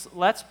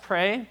Let's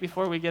pray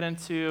before we get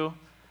into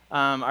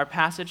our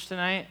passage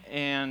tonight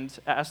and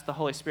ask the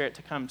Holy Spirit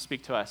to come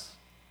speak to us.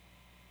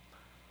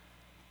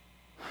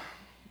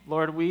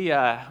 Lord, we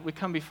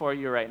come before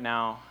you right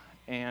now,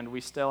 and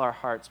we still our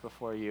hearts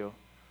before you.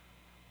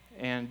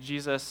 And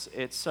Jesus,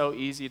 it's so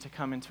easy to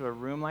come into a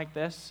room like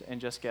this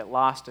and just get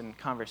lost in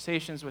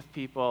conversations with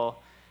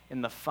people,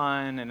 in the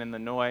fun and in the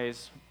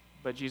noise.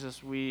 But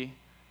Jesus, we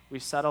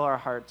settle our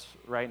hearts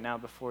right now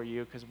before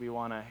you because we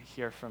want to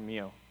hear from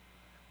you.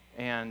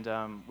 And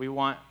we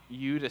want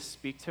you to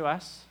speak to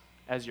us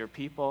as your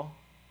people.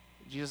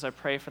 Jesus, I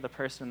pray for the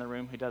person in the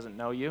room who doesn't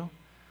know you.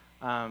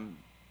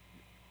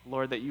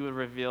 Lord, that you would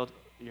reveal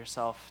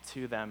yourself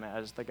to them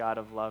as the God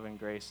of love and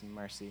grace and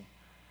mercy.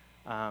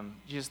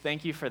 Jesus,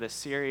 thank you for this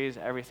series,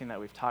 everything that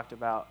we've talked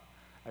about.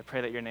 I pray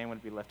that your name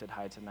would be lifted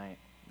high tonight.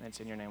 And it's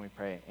in your name we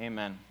pray.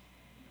 Amen.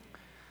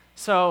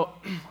 So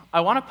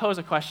I want to pose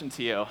a question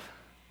to you.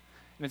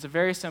 And it's a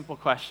very simple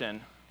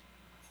question.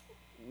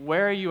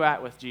 Where are you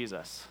at with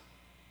Jesus?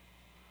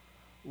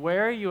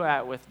 Where are you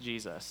at with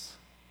Jesus?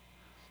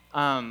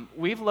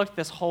 We've looked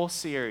this whole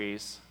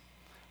series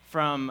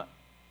from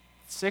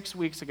 6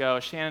 weeks ago,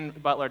 Shannon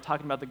Butler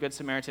talking about the Good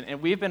Samaritan,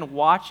 and we've been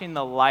watching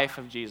the life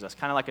of Jesus,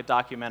 kind of like a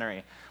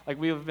documentary. Like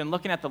we've been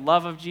looking at the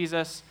love of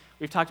Jesus.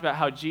 We've talked about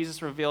how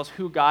Jesus reveals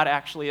who God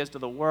actually is to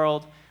the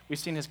world. We've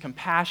seen his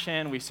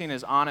compassion. We've seen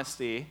his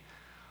honesty.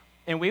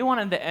 And we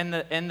wanted to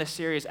end the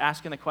series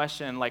asking the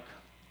question, like,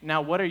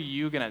 now what are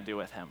you going to do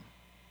with him?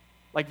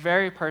 Like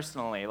very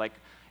personally, like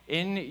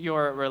in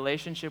your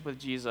relationship with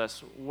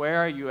Jesus, where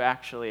are you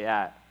actually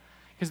at?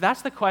 Because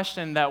that's the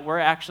question that we're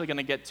actually going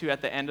to get to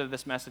at the end of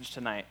this message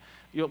tonight.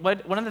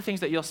 One of the things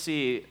that you'll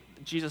see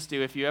Jesus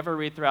do, if you ever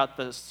read throughout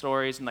the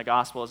stories in the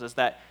Gospels, is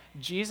that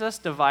Jesus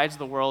divides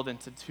the world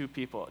into two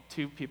people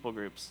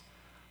groups.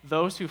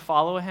 Those who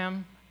follow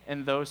him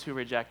and those who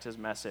reject his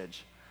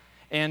message.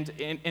 And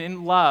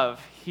in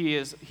love,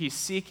 he's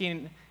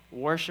seeking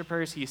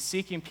worshipers. He's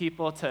seeking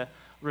people to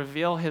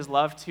reveal his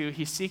love to.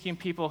 He's seeking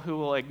people who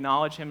will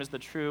acknowledge him as the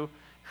true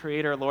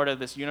creator, Lord of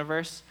this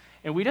universe.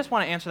 And we just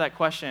want to answer that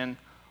question.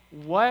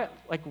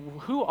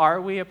 Who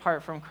are we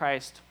apart from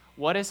Christ?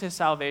 What is his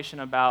salvation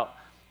about?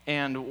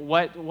 And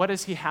what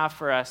does he have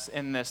for us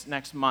in this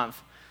next month?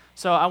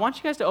 So I want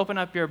you guys to open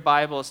up your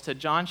Bibles to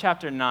John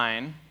chapter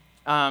 9.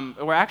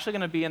 We're actually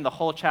going to be in the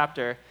whole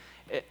chapter.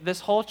 This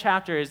whole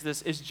chapter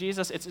is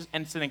Jesus.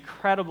 It's an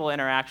incredible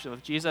interaction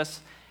with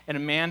Jesus and a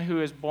man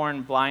who is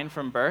born blind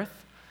from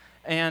birth.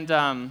 And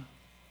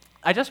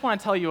I just want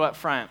to tell you up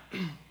front,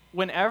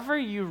 whenever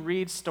you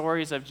read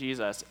stories of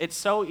Jesus, it's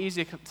so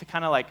easy to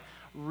kind of like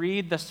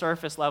read the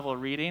surface level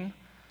reading,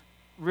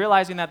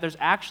 realizing that there's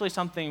actually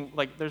something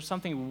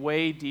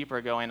way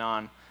deeper going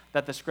on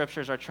that the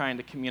scriptures are trying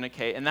to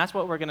communicate. And that's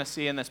what we're going to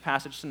see in this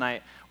passage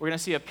tonight. We're going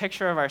to see a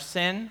picture of our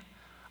sin.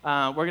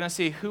 We're going to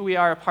see who we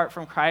are apart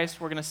from Christ.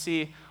 We're going to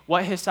see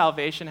what his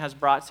salvation has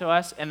brought to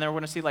us. And then we're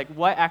going to see like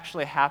what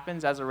actually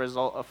happens as a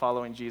result of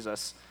following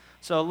Jesus.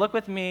 So look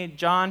with me,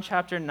 John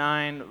chapter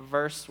 9,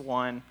 verse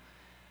 1.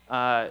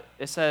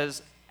 It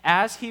says,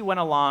 as he went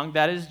along,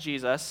 that is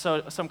Jesus.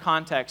 So some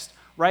context.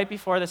 Right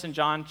before this in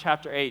John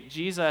chapter 8,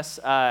 Jesus,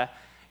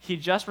 he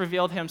just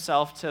revealed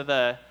himself to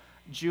the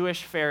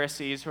Jewish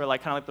Pharisees, who are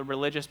like kind of like the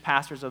religious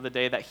pastors of the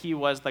day, that he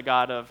was the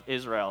God of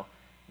Israel.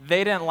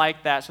 They didn't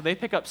like that, so they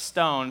pick up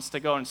stones to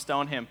go and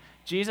stone him.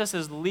 Jesus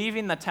is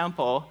leaving the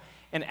temple,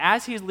 and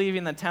as he's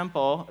leaving the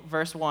temple,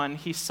 verse 1,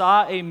 he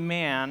saw a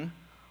man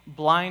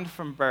blind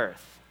from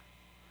birth.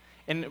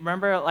 And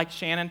remember, like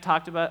Shannon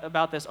talked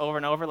about this over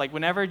and over, like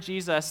whenever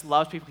Jesus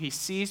loves people, he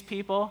sees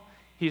people,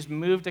 he's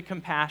moved to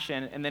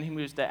compassion, and then he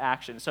moves to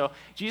action. So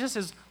Jesus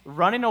is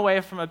running away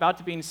from about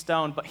to being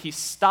stoned, but he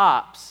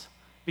stops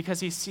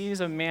because he sees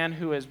a man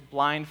who is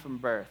blind from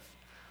birth.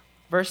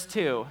 Verse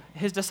 2,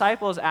 his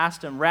disciples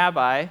asked him,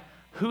 Rabbi,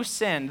 who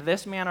sinned,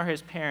 this man or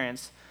his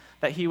parents,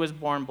 that he was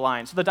born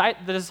blind? So the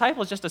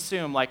disciples just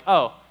assume, like,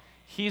 oh,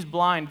 he's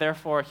blind,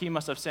 therefore he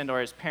must have sinned, or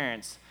his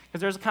parents.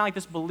 Because there's kind of like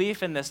this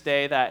belief in this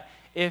day that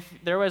if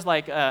there was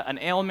like an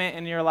ailment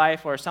in your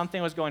life or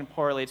something was going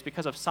poorly, it's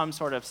because of some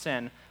sort of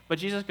sin. But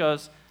Jesus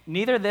goes,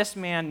 neither this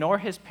man nor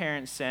his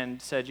parents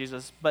sinned, said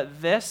Jesus,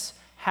 but this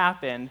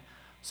happened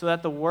so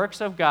that the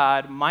works of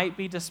God might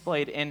be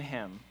displayed in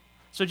him.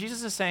 So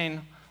Jesus is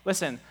saying,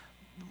 listen,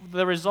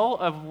 the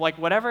result of like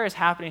whatever is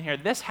happening here,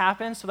 this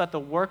happens so that the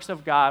works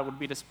of God would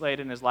be displayed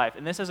in his life.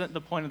 And this isn't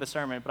the point of the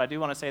sermon, but I do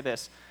want to say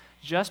this.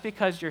 Just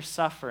because you're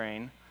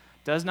suffering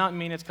does not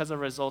mean it's because of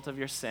a result of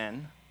your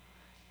sin,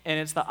 and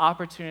it's the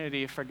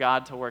opportunity for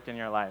God to work in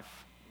your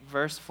life.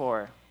 Verse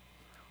 4,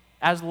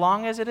 as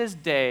long as it is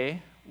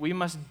day, we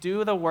must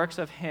do the works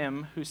of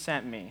him who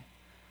sent me.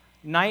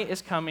 Night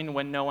is coming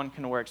when no one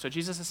can work. So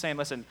Jesus is saying,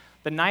 listen,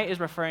 the night is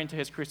referring to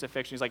his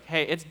crucifixion. He's like,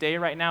 hey, it's day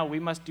right now. We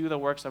must do the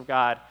works of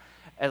God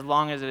as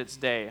long as it's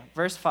day.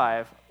 Verse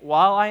 5,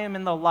 while I am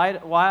in the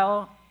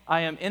world,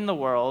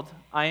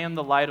 I am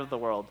the light of the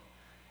world.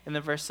 And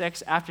then verse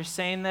 6, after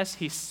saying this,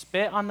 he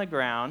spit on the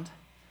ground,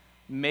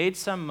 made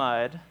some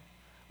mud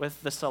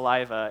with the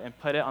saliva, and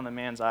put it on the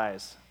man's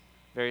eyes.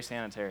 Very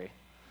sanitary.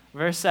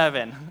 Verse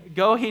 7,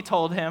 "Go," he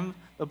told him,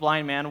 the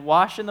blind man,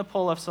 "wash in the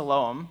pool of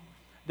Siloam."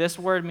 This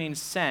word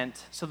means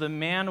sent. So the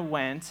man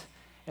went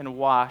and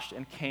washed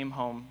and came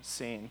home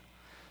seeing.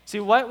 See,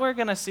 what we're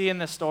going to see in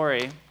this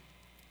story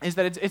is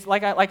that it's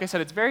like I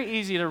said, it's very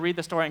easy to read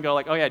the story and go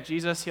like, oh yeah,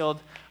 Jesus healed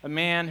a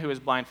man who was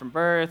blind from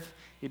birth.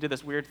 He did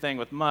this weird thing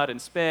with mud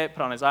and spit,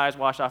 put on his eyes,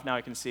 washed off, now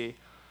he can see.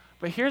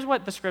 But here's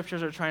what the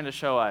scriptures are trying to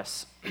show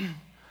us.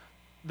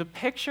 The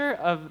picture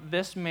of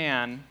this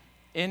man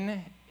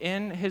in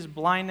his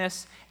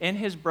blindness, in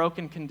his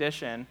broken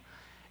condition,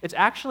 it's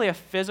actually a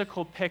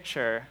physical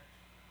picture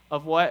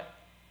of what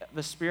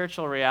the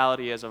spiritual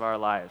reality is of our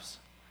lives.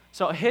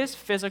 So his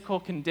physical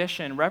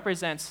condition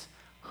represents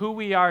who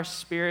we are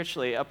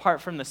spiritually apart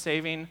from the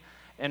saving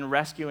and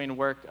rescuing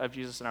work of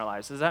Jesus in our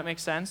lives. Does that make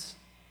sense?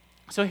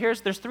 So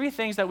there's three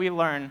things that we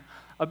learn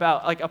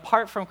about, like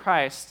apart from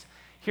Christ,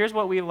 here's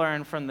what we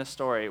learn from this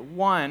story.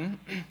 One,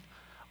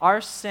 our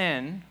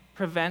sin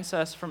prevents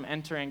us from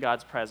entering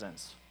God's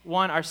presence.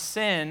 Our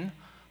sin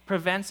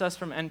prevents us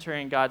from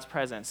entering God's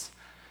presence.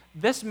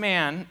 This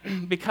man,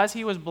 because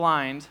he was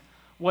blind,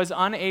 was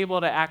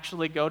unable to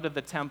actually go to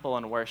the temple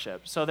and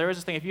worship. So there was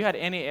this thing, if you had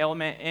any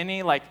ailment,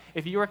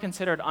 if you were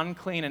considered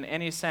unclean in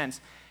any sense,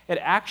 it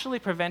actually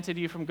prevented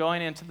you from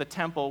going into the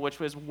temple, which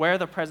was where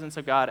the presence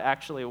of God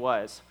actually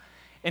was.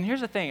 And here's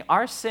the thing,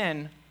 our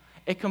sin,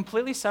 it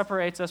completely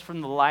separates us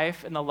from the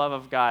life and the love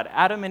of God.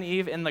 Adam and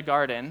Eve in the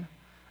garden,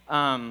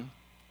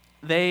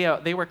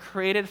 they were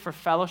created for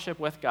fellowship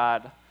with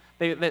God.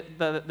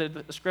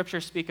 The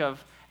scriptures speak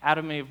of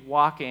Adam and Eve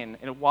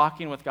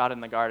walking with God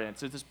in the garden.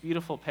 It's this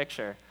beautiful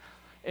picture.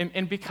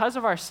 And because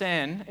of our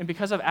sin, and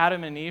because of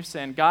Adam and Eve's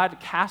sin, God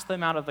cast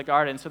them out of the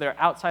garden, so they're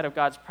outside of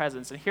God's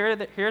presence. And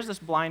here's this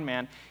blind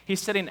man. He's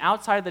sitting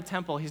outside the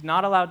temple. He's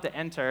not allowed to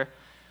enter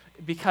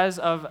because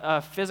of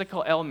a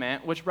physical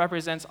ailment, which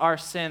represents our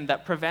sin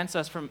that prevents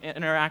us from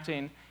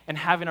interacting and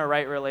having a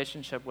right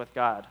relationship with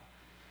God.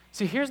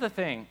 See, here's the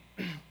thing.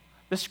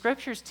 The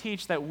scriptures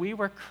teach that we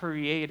were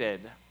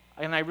created,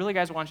 and I really,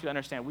 guys, want you to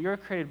understand, we were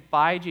created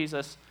by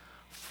Jesus,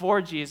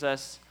 for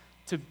Jesus,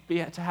 to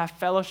have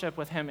fellowship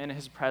with him in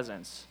his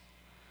presence.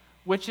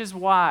 Which is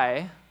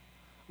why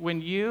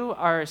when you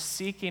are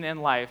seeking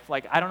in life,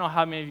 like I don't know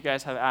how many of you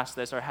guys have asked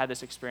this or had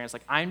this experience,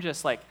 like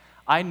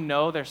I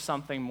know there's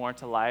something more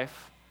to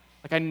life.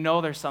 Like I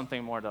know there's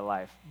something more to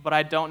life, but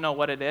I don't know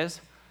what it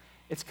is.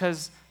 It's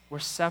because we're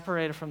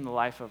separated from the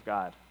life of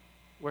God.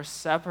 We're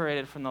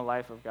separated from the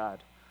life of God.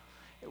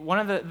 One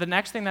of the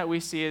next thing that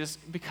we see is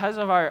because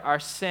of our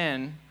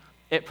sin,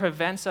 it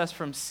prevents us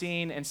from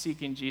seeing and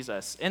seeking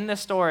Jesus. In this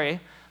story,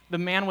 the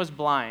man was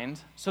blind,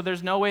 so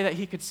there's no way that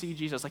he could see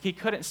Jesus. Like he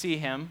couldn't see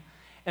him,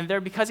 and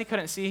because he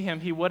couldn't see him,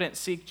 he wouldn't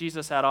seek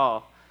Jesus at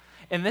all.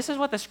 And this is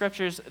what the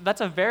scriptures,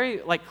 that's a very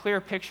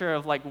clear picture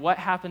of what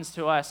happens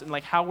to us and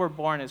how we're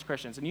born as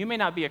Christians. And you may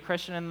not be a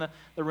Christian in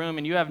the room,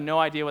 and you have no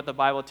idea what the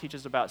Bible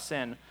teaches about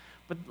sin.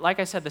 But like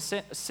I said, the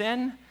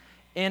sin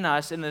in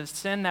us and the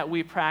sin that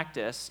we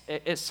practice,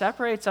 it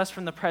separates us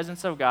from the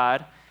presence of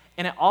God,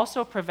 and it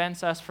also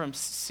prevents us from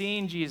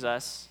seeing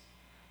Jesus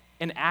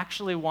and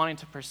actually wanting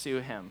to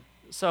pursue him.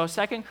 So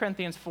 2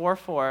 Corinthians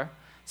 4:4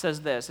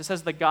 says this. It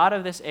says, "The God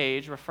of this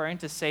age," referring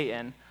to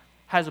Satan,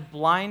 "has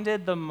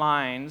blinded the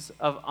minds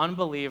of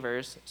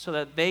unbelievers so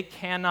that they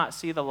cannot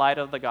see the light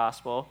of the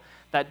gospel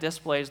that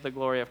displays the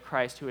glory of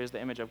Christ, who is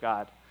the image of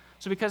God."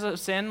 So because of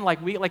sin,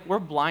 we're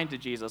blind to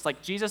Jesus.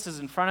 Jesus is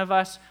in front of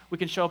us. We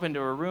can show up into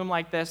a room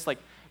like this.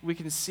 We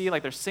can see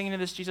they're singing to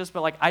this Jesus,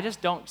 but I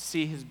just don't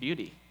see his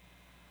beauty.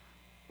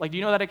 Do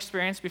you know that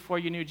experience before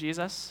you knew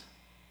Jesus?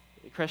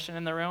 A Christian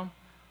in the room?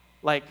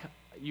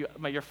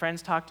 Your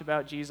friends talked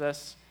about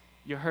Jesus.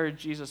 You heard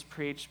Jesus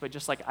preach, but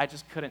I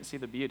just couldn't see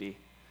the beauty.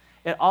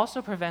 It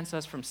also prevents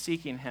us from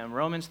seeking him.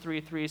 Romans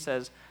 3:3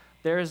 says,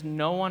 "There is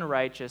no one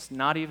righteous,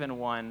 not even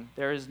one.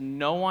 There is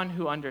no one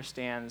who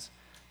understands.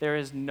 There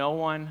is no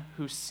one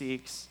who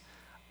seeks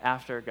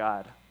after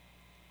God."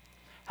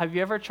 Have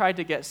you ever tried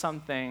to get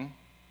something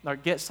or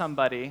get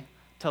somebody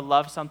to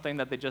love something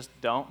that they just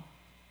don't?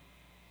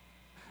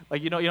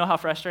 You know how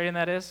frustrating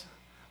that is?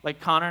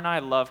 Connor and I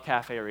love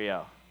Cafe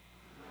Rio.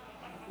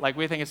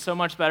 We think it's so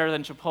much better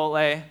than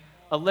Chipotle.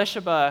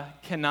 Elishaba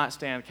cannot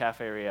stand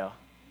Cafe Rio.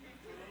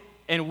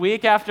 And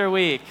week after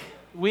week,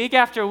 we're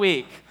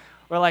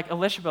like,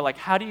 "Elishaba,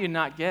 how do you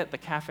not get the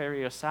Cafe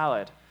Rio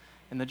salad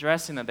and the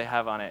dressing that they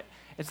have on it?"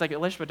 It's like,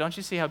 "Elishaba, don't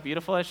you see how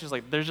beautiful it is?" She's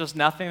like, "There's just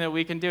nothing that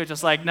we can do." It's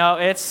just no,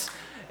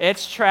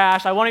 it's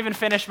trash. I won't even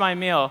finish my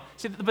meal.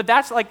 See, but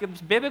that's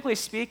biblically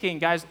speaking,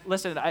 guys,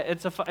 listen,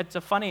 it's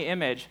a funny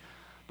image,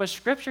 but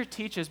Scripture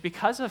teaches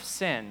because of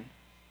sin,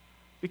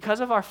 because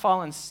of our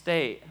fallen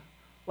state,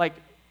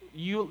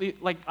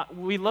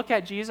 we look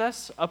at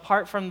Jesus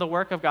apart from the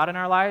work of God in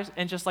our lives,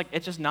 and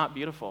it's just not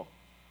beautiful.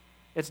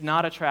 It's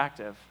not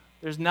attractive.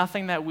 There's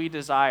nothing that we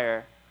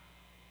desire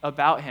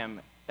about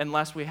him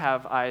unless we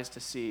have eyes to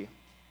see.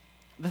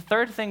 The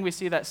third thing we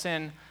see that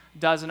sin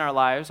does in our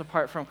lives,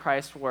 apart from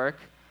Christ's work,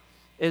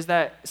 is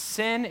that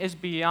sin is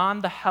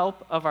beyond the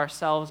help of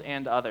ourselves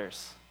and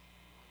others.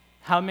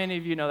 How many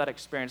of you know that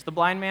experience? The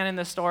blind man in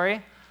this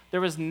story,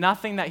 there was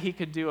nothing that he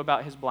could do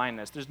about his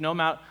blindness. There's no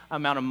amount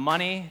of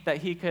money that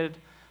he could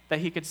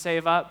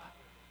save up.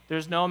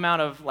 There's no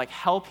amount of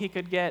help he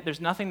could get.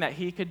 There's nothing that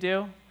he could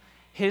do.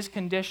 His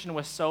condition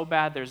was so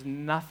bad, there's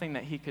nothing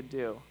that he could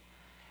do.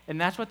 And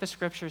that's what the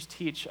scriptures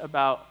teach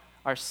about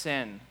our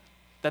sin,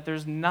 that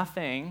there's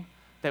nothing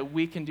that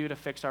we can do to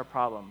fix our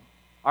problem.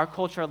 Our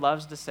culture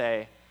loves to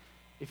say,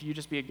 if you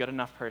just be a good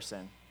enough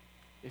person,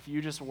 if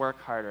you just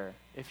work harder,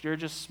 if you're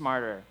just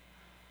smarter.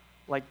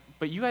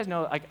 But you guys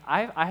know,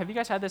 have you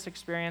guys had this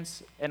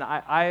experience? And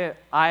I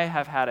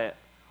have had it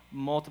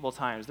multiple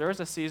times. There was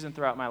a season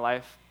throughout my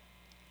life,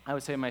 I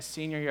would say my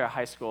senior year of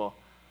high school,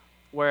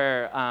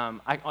 where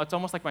it's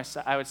almost like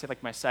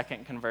my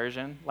second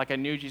conversion. I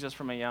knew Jesus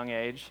from a young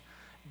age,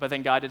 but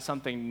then God did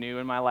something new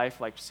in my life,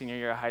 like senior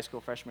year of high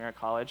school, freshman year of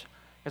college.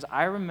 Because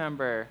I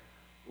remember,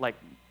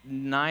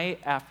 night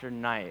after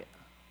night,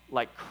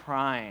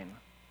 crying,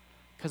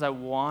 because I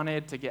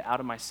wanted to get out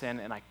of my sin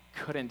and I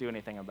couldn't do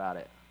anything about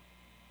it.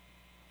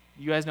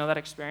 You guys know that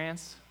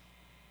experience?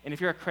 And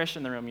if you're a Christian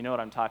in the room, you know what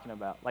I'm talking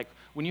about.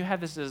 When you have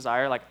this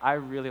desire,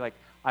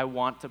 I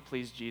want to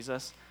please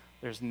Jesus,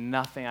 there's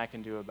nothing I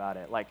can do about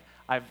it.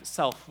 I've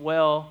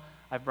self-will,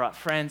 I've brought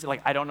friends,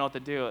 I don't know what to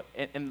do.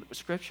 And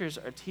scriptures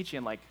are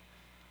teaching,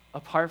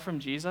 apart from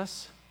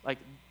Jesus,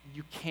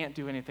 you can't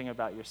do anything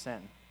about your sin.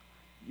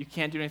 You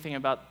can't do anything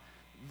about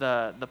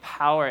the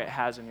power it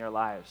has in your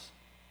lives.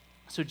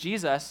 So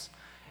Jesus,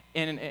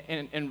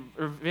 in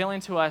revealing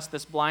to us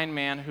this blind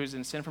man who's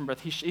in sin from birth,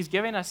 he's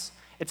giving us,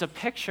 it's a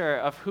picture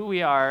of who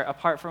we are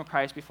apart from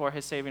Christ before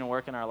his saving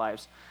work in our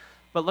lives.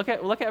 But look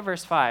at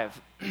verse 5.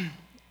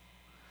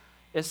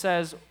 It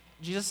says,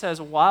 Jesus says,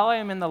 while I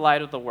am in the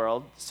light of the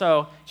world.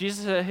 So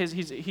Jesus,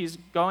 he's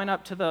going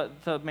up to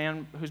the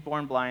man who's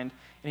born blind,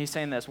 and he's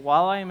saying this,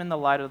 while I am in the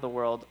light of the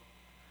world,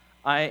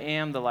 while I'm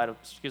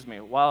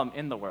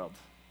in the world,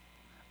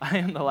 I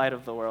am the light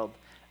of the world.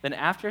 Then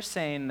after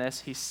saying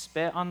this, he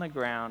spit on the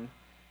ground,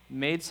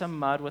 made some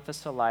mud with the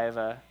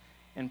saliva,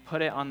 and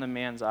put it on the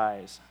man's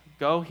eyes.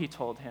 Go, he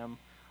told him,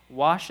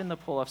 wash in the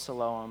pool of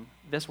Siloam.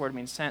 This word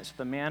means sent. So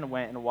the man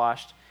went and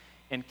washed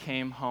and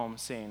came home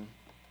seeing.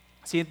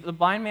 See, the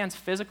blind man's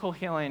physical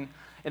healing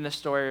in the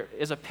story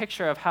is a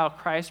picture of how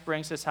Christ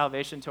brings his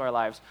salvation to our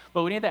lives.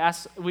 But I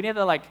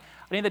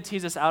need to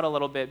tease this out a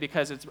little bit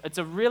because it's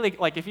a really,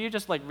 if you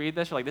just read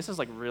this, you're this is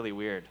really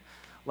weird.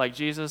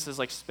 Jesus is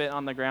spit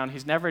on the ground.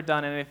 He's never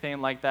done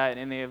anything like that in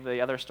any of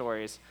the other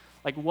stories.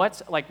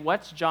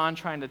 What's John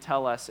trying to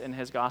tell us in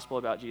his gospel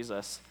about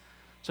Jesus?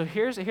 So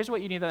here's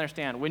what you need to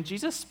understand. When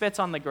Jesus spits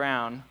on the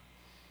ground,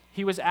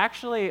 he was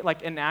actually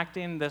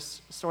enacting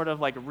this sort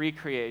of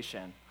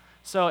recreation.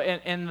 So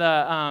in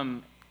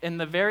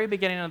the very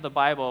beginning of the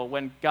Bible,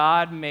 when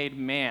God made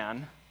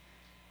man,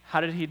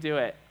 how did he do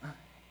it?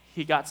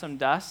 He got some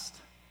dust,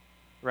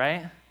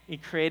 right? He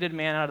created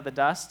man out of the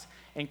dust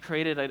and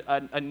created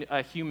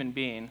a human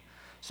being.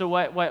 So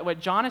what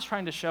John is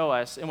trying to show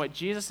us and what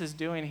Jesus is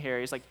doing here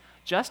is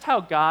just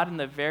how God in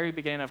the very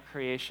beginning of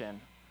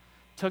creation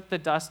took the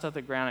dust of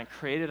the ground and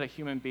created a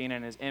human being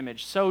in his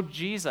image. So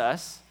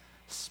Jesus,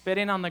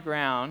 spitting on the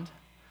ground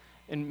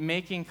and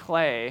making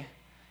clay,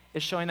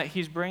 is showing that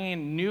he's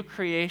bringing new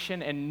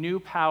creation and new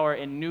power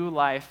and new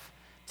life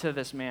to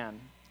this man.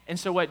 And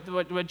so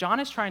what John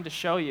is trying to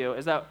show you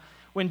is that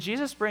when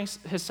Jesus brings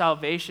his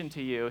salvation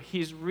to you,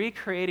 he's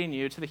recreating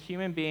you to the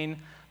human being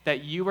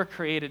that you were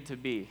created to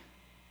be.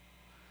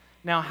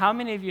 Now, how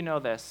many of you know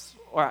this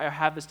or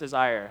have this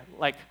desire?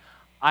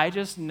 I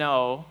just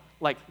know,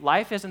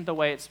 life isn't the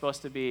way it's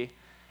supposed to be.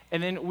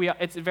 And then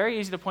it's very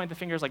easy to point the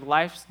fingers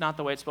life's not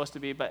the way it's supposed to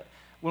be, but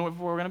when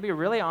we're going to be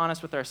really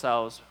honest with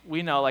ourselves,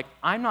 we know,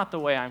 I'm not the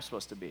way I'm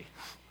supposed to be.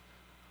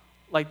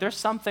 There's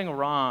something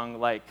wrong,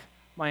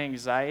 my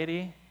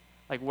anxiety,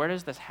 where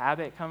does this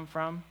habit come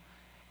from?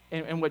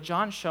 And what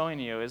John's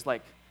showing you is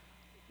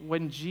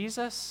when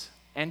Jesus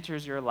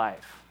enters your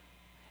life,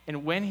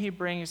 and when he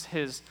brings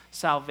his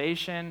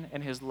salvation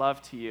and his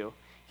love to you,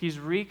 he's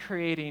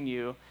recreating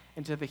you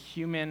into the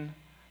human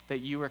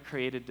that you were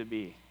created to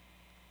be.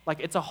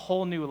 It's a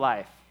whole new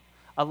life.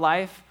 A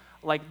life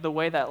the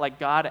way that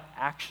God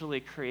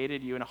actually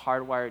created you and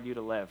hardwired you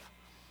to live.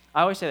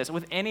 I always say this,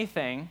 with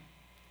anything,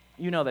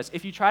 you know this,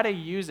 if you try to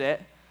use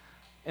it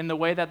in the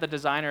way that the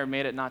designer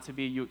made it not to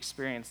be, you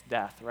experience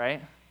death,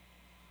 right?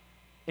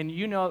 And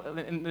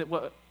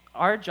what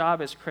our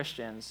job as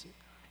Christians,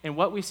 and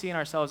what we see in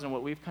ourselves and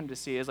what we've come to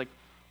see is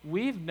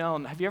we've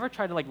known, have you ever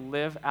tried to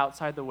live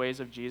outside the ways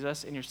of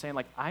Jesus and you're saying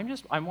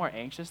I'm more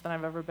anxious than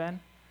I've ever been,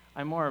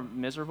 I'm more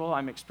miserable,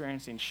 I'm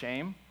experiencing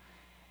shame?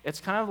 It's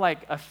kind of like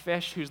a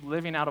fish who's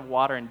living out of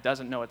water and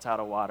doesn't know it's out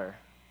of water.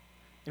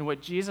 And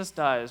what Jesus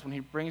does when he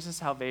brings his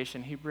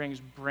salvation, he brings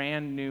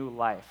brand new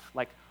life,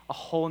 a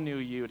whole new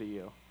you to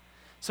you.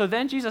 So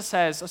then Jesus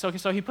says,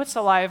 so he puts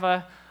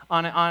saliva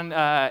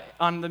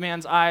on the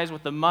man's eyes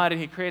with the mud and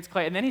he creates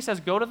clay. And then he says,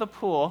 go to the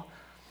pool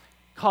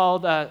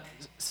called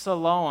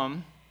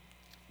Siloam.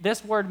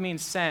 This word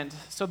means sent.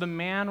 So the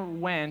man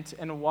went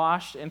and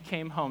washed and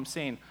came home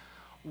seeing.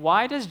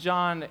 why does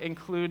John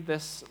include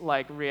this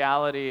like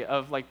reality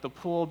of like the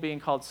pool being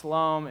called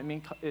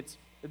Siloam?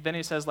 Then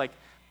he says like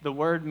the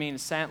word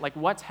means sent. Like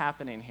what's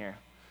happening here?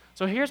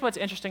 So here's what's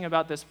interesting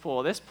about this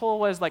pool. This pool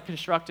was like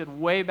constructed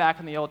way back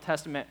in the Old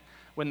Testament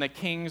when the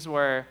kings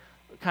were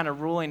kind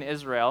of ruling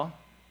Israel.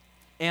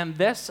 And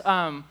this,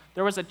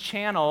 there was a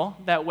channel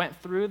that went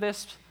through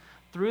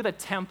the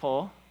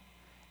temple,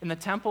 and the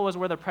temple was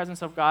where the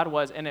presence of God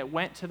was, and it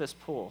went to this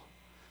pool.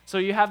 So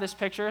you have this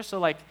picture, so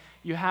like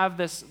you have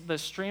the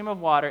stream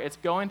of water, it's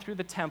going through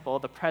the temple,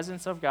 the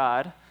presence of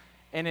God,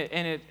 and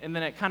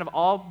then it kind of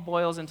all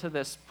boils into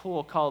this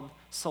pool called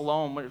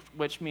Siloam,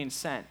 which means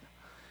sent.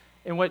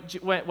 And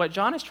what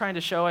John is trying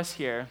to show us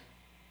here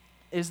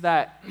is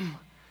that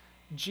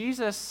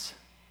Jesus,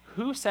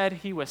 who said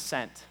he was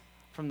sent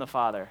from the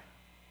Father?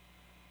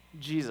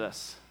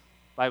 Jesus.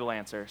 Bible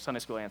answer, Sunday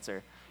school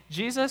answer.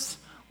 Jesus,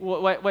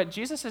 what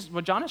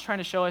John is trying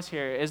to show us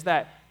here is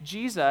that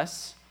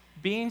Jesus,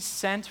 being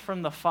sent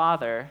from the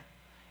Father,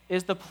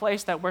 is the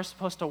place that we're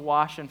supposed to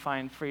wash and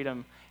find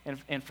freedom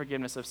and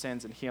forgiveness of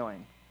sins and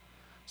healing.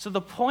 So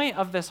the point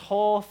of this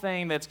whole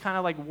thing that's kind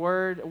of like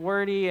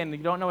wordy and you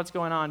don't know what's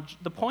going on,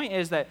 the point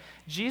is that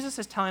Jesus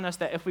is telling us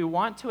that if we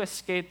want to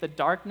escape the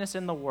darkness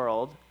in the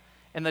world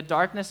and the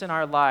darkness in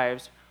our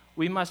lives,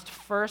 we must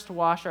first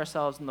wash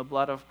ourselves in the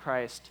blood of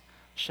Christ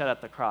shed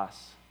at the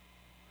cross.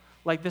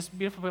 Like this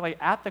beautiful, like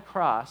at the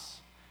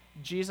cross,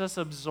 Jesus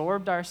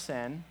absorbed our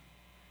sin,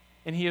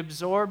 and he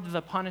absorbed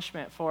the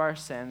punishment for our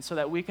sin so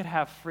that we could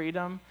have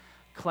freedom,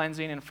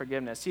 cleansing, and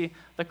forgiveness. See,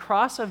 the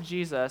cross of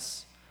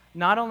Jesus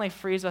not only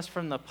frees us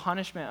from the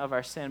punishment of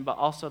our sin, but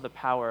also the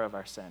power of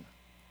our sin.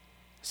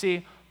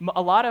 See,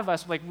 a lot of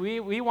us, like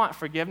we want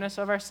forgiveness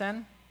of our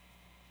sin,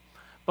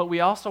 but we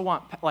also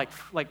want like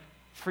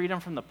freedom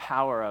from the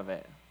power of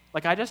it.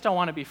 Like, I just don't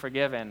want to be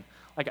forgiven.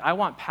 Like, I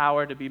want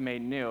power to be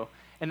made new.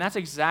 And that's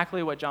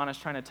exactly what John is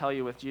trying to tell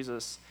you with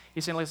Jesus.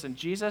 He's saying, listen,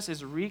 Jesus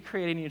is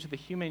recreating you to the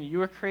human you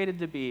were created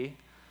to be,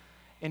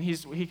 and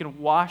he can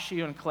wash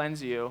you and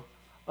cleanse you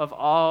of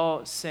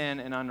all sin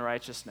and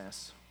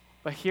unrighteousness.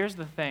 But here's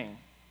the thing.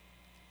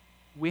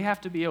 We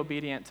have to be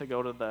obedient to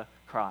go to the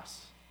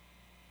cross.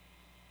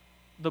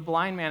 The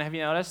blind man, have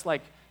you noticed?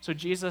 Like, so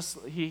Jesus,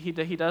 he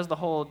does the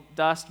whole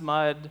dust,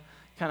 mud,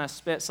 kind of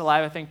spit,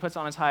 saliva thing, puts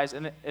on his eyes,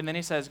 and then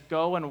he says,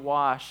 go and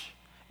wash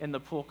in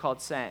the pool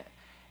called Sent.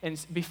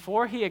 And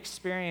before he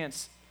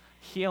experienced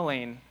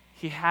healing,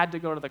 he had to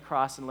go to the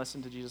cross and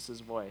listen to Jesus'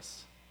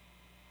 voice.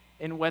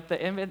 And what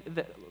the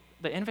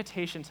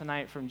invitation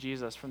tonight from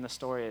Jesus, from the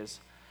story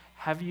is,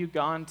 have you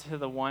gone to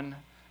the one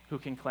who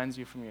can cleanse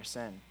you from your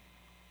sin?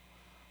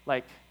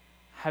 Like,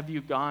 have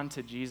you gone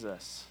to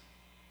Jesus?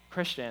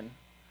 Christian,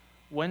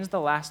 when's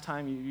the last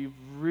time you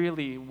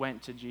really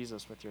went to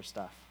Jesus with your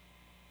stuff?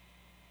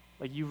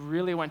 Like, you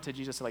really went to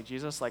Jesus, like,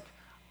 Jesus, like,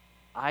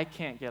 I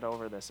can't get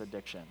over this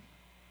addiction.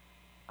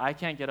 I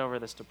can't get over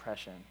this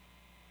depression.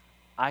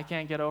 I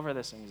can't get over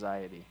this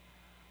anxiety.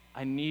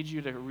 I need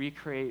you to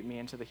recreate me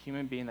into the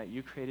human being that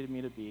you created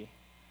me to be.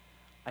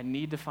 I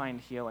need to find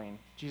healing.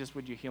 Jesus,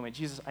 would you heal me?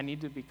 Jesus, I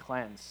need to be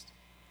cleansed.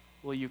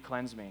 Will you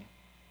cleanse me?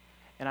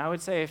 And I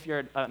would say if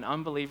you're an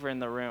unbeliever in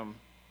the room,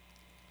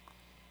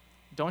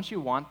 don't you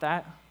want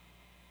that?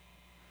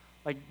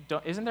 Like,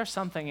 isn't there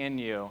something in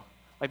you?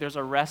 Like, there's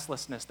a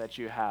restlessness that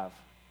you have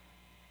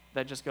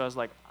that just goes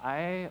like,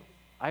 I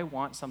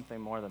want something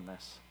more than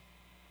this.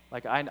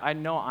 Like, I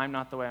know I'm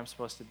not the way I'm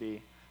supposed to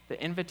be.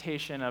 The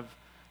invitation of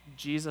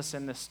Jesus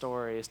in this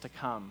story is to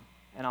come,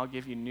 and I'll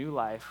give you new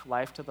life,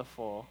 life to the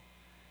full,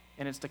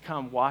 and it's to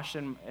come wash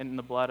in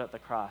the blood at the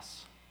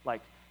cross.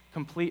 Like,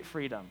 complete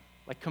freedom,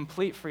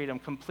 complete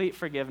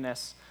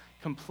forgiveness,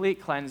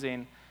 complete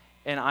cleansing,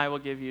 and I will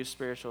give you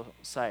spiritual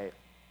sight.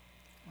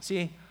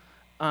 See,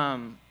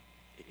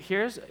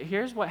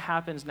 here's what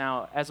happens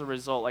now as a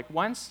result. Like,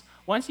 once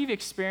you've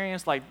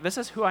experienced, like, this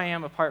is who I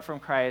am apart from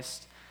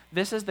Christ,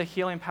 this is the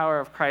healing power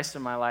of Christ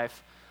in my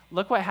life,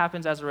 look what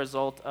happens as a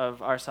result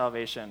of our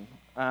salvation.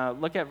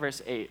 Look at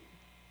verse 8.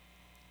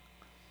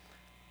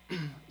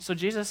 So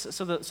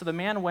the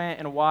man went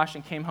and washed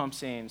and came home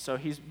seeing. So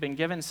he's been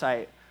given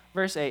sight.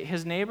 Verse 8,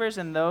 his neighbors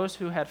and those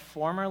who had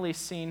formerly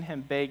seen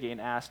him begging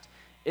asked,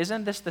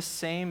 isn't this the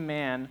same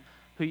man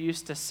who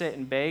used to sit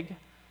and beg?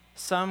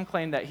 Some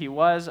claimed that he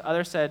was.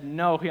 Others said,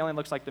 no, he only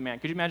looks like the man.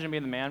 Could you imagine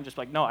being the man? Just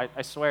like, no,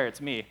 I swear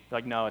it's me. They're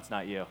like, no, it's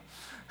not you.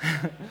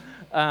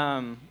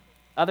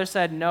 Others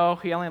said, no,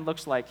 he only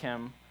looks like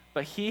him.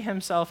 But he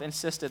himself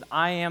insisted,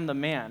 I am the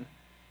man.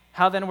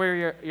 How then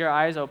were your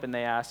eyes open,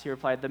 they asked. He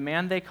replied, the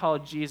man they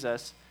called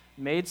Jesus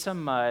made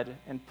some mud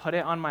and put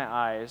it on my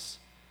eyes.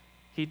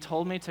 He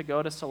told me to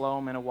go to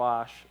Siloam and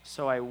wash,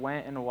 so I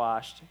went and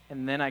washed,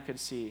 and then I could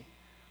see.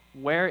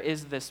 Where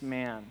is this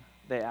man?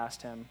 They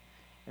asked him.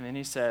 And then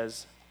he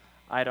says,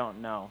 I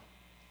don't know.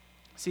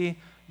 See,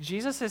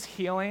 Jesus'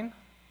 healing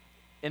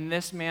in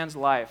this man's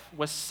life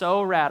was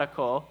so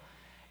radical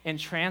and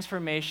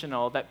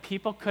transformational that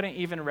people couldn't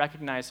even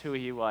recognize who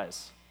he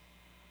was.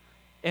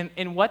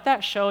 And what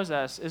that shows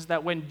us is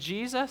that when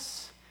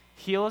Jesus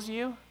heals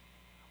you,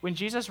 When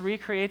Jesus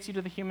recreates you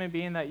to the human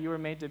being that you were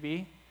made to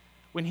be,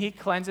 when he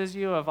cleanses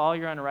you of all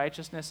your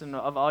unrighteousness and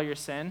of all your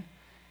sin,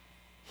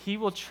 he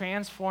will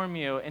transform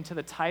you into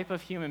the type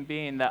of human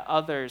being that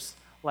others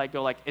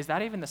go is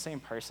that even the same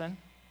person?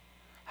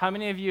 How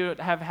many of you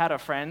have had a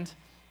friend?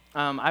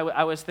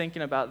 I was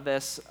thinking about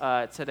this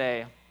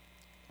today.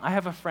 I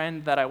have a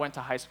friend that I went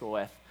to high school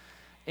with.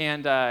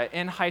 And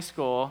in high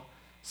school,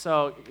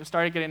 so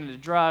started getting into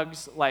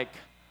drugs, when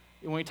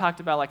we talked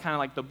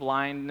about the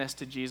blindness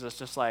to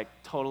Jesus,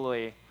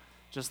 totally,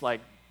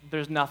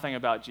 there's nothing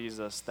about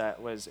Jesus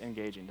that was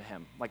engaging to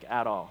him,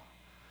 at all.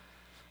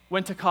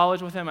 Went to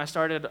college with him.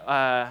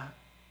 I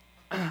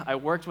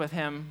worked with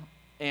him,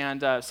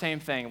 and same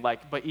thing,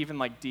 but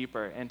even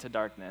deeper into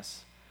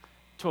darkness,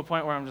 to a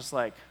point where I'm just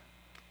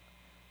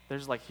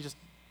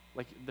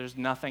there's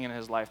nothing in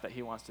his life that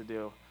he wants to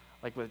do,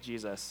 with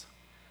Jesus.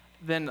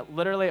 Then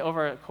literally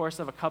over a course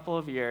of a couple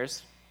of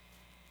years,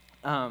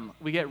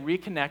 we get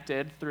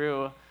reconnected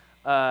through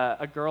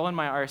a girl in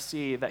my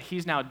RC that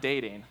he's now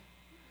dating.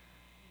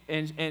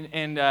 And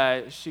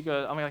she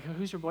goes, I'm like,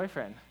 who's your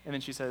boyfriend? And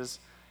then she says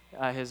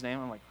his name.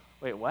 I'm like,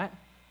 wait, what?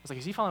 I was like,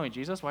 is he following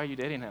Jesus? Why are you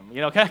dating him?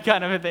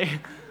 Kind of a thing.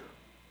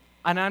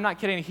 And I'm not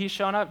kidding. He's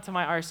shown up to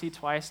my RC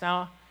twice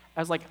now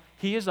as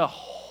he is a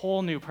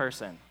whole new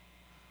person.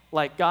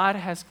 God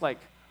has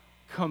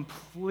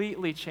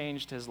completely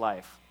changed his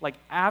life.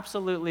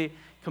 Absolutely,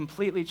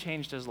 completely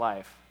changed his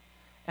life.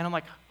 And I'm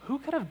like, who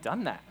could have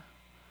done that?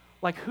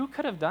 Who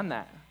could have done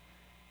that?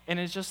 And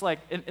it's just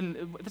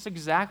and that's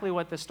exactly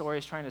what this story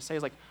is trying to say,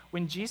 is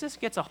when Jesus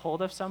gets a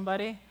hold of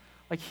somebody,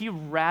 he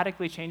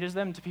radically changes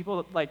them to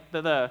people,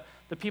 the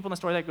people in the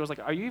story that goes,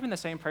 are you even the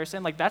same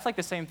person? That's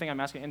the same thing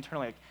I'm asking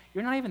internally.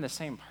 You're not even the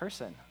same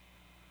person.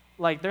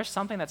 There's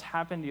something that's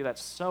happened to you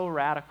that's so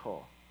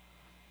radical,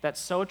 that's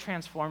so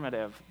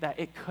transformative, that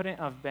it couldn't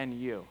have been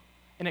you.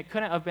 And it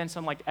couldn't have been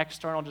some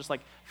external, just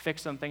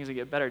fix some things to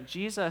get better.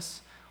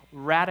 Jesus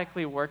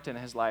radically worked in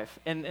his life.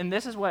 And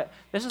this is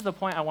the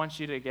point I want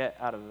you to get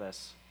out of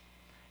this.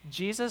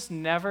 Jesus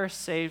never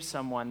saves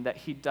someone that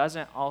he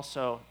doesn't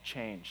also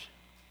change.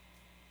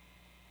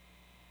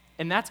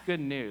 And that's good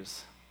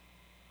news.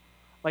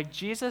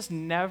 Jesus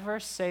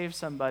never saves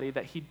somebody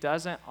that he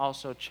doesn't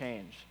also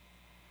change.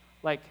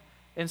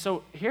 And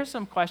so here's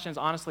some questions,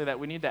 honestly, that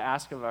we need to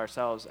ask of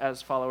ourselves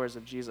as followers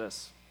of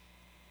Jesus.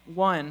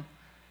 One,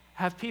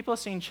 have people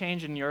seen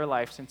change in your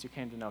life since you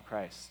came to know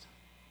Christ?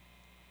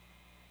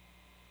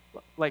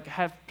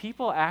 Have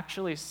people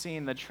actually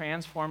seen the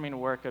transforming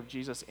work of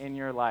Jesus in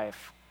your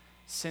life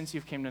since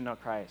you've came to know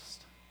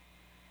Christ?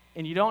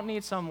 And you don't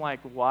need some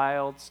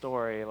wild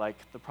story like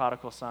the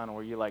prodigal son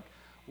where you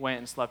went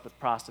and slept with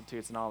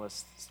prostitutes and all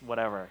this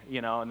whatever,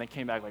 and then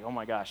came back oh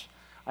my gosh.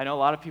 I know a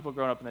lot of people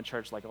growing up in the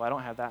church well, I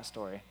don't have that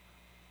story.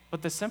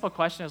 But the simple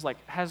question is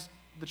has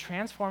the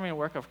transforming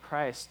work of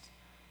Christ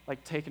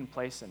taken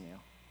place in you?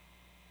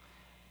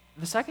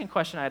 The second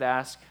question I'd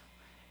ask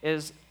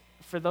is,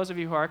 for those of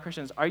you who are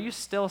Christians, are you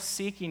still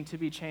seeking to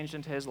be changed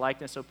into his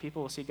likeness so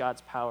people will see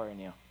God's power in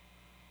you?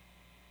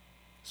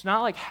 It's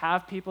not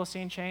have people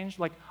seen change,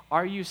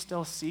 are you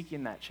still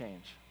seeking that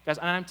change? Guys,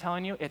 and I'm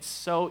telling you, it's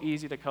so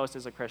easy to coast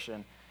as a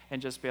Christian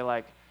and just be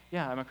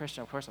yeah, I'm a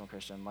Christian, of course I'm a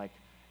Christian,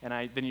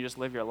 then you just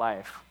live your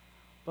life.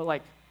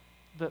 But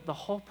the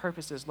whole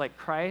purpose is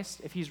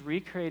Christ, if he's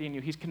recreating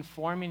you, he's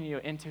conforming you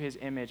into his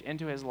image,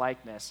 into his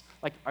likeness.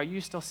 Are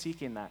you still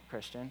seeking that,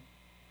 Christian?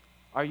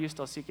 Are you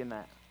still seeking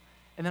that?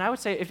 And then I would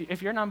say,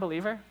 if you're a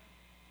non-believer,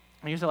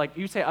 and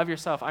you say of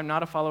yourself, I'm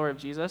not a follower of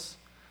Jesus,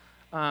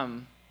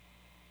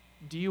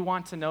 do you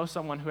want to know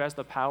someone who has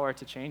the power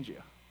to change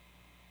you?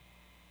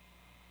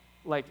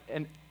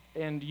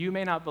 And you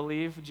may not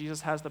believe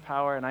Jesus has the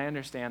power, and I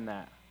understand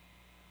that.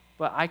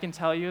 But I can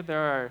tell you there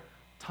are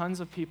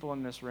tons of people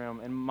in this room,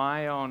 in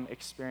my own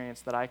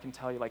experience, that I can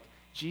tell you,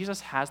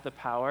 Jesus has the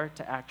power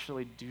to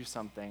actually do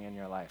something in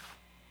your life.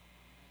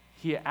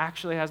 He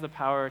actually has the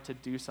power to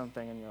do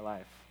something in your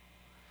life.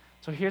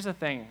 So here's the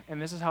thing, and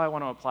this is how I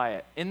want to apply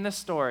it. In this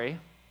story,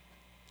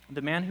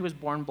 the man who was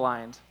born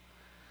blind,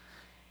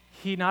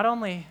 he not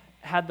only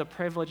had the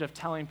privilege of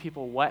telling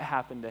people what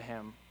happened to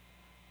him,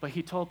 but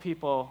he told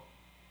people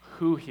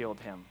who healed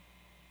him.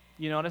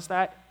 You notice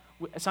that?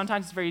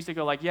 Sometimes it's very easy to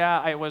go yeah,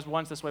 I was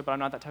once this way, but I'm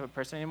not that type of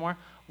person anymore.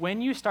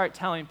 When you start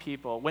telling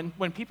people,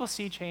 when people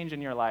see change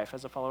in your life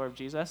as a follower of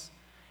Jesus,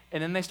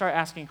 and then they start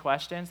asking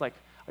questions are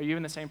you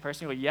even the same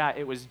person? You go, yeah,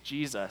 it was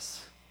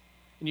Jesus.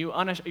 And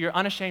you're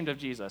unashamed of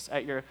Jesus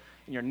in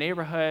your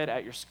neighborhood,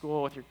 at your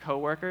school, with your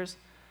coworkers.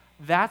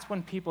 That's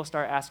when people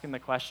start asking the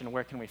question,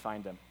 where can we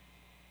find him?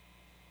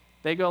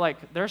 They go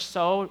they're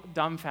so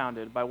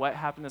dumbfounded by what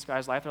happened in this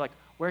guy's life. They're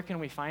where can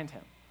we find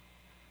him?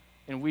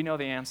 And we know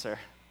the answer,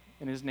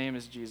 and his name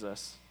is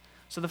Jesus.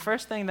 So the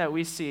first thing that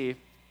we see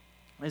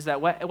is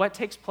that what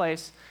takes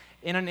place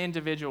in an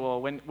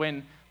individual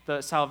when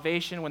the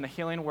salvation, when the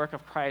healing work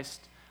of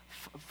Christ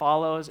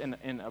follows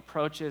and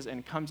approaches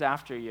and comes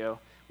after you,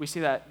 we see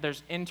that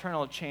there's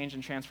internal change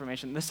and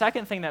transformation. The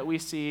second thing that we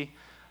see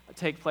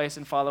take place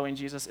in following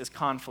Jesus is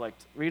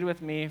conflict. Read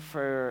with me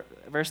for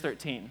verse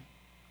 13.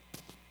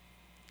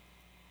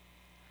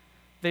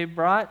 They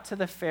brought to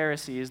the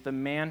Pharisees the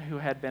man who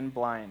had been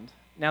blind.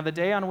 Now the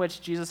day on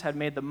which Jesus had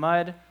made the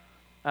mud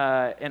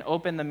and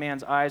opened the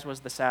man's eyes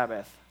was the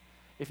Sabbath.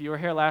 If you were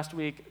here last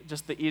week,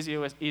 just the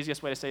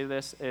easiest way to say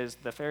this is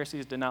the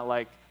Pharisees did not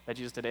like that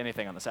Jesus did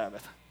anything on the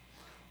Sabbath.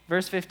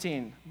 Verse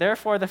 15,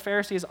 therefore the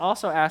Pharisees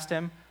also asked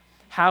him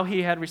how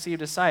he had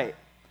received his sight.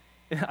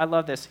 I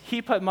love this.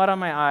 He put mud on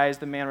my eyes,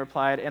 the man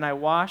replied, and I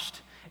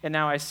washed, and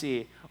now I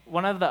see.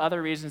 One of the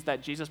other reasons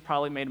that Jesus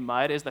probably made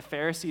mud is the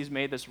Pharisees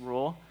made this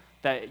rule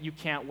that you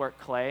can't work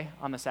clay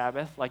on the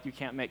Sabbath, like you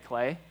can't make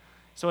clay.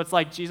 So it's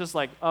like Jesus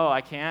like, oh,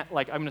 I can't?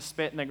 Like I'm going to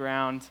spit in the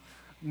ground,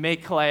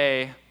 make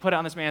clay, put it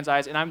on this man's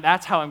eyes, and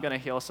that's how I'm going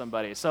to heal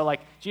somebody. So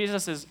like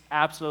Jesus is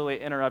absolutely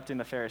interrupting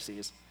the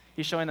Pharisees.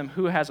 He's showing them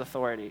who has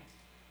authority.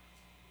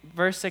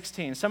 Verse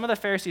 16, some of the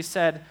Pharisees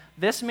said,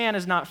 this man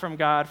is not from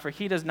God, for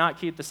he does not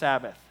keep the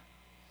Sabbath.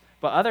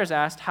 But others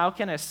asked, how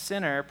can a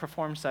sinner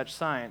perform such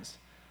signs?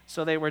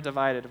 So they were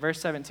divided. Verse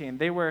 17,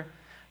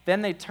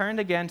 then they turned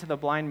again to the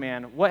blind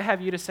man. What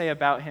have you to say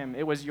about him?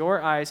 It was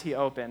your eyes he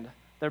opened.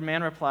 The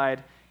man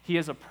replied, he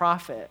is a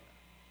prophet.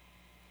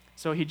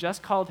 So he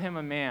just called him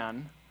a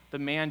man, the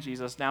man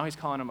Jesus. Now he's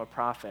calling him a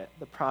prophet,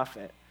 the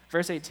prophet.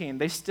 Verse 18,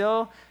 they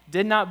still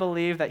did not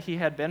believe that he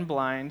had been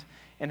blind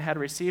and had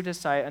received his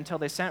sight until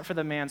they sent for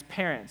the man's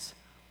parents.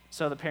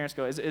 So the parents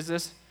go, is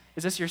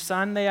this your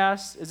son, they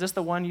asked? Is this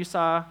the one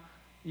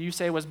you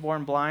say was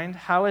born blind?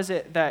 How is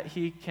it that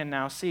he can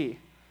now see?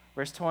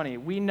 Verse 20,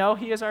 we know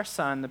he is our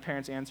son, the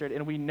parents answered,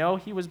 and we know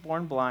he was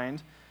born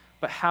blind,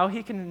 but how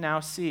he can now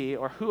see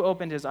or who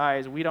opened his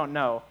eyes, we don't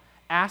know.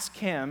 Ask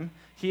him.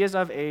 He is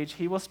of age.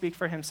 He will speak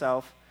for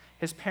himself.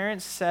 His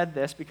parents said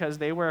this because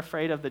they were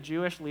afraid of the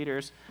Jewish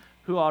leaders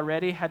who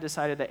already had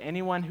decided that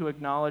anyone who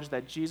acknowledged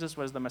that Jesus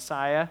was the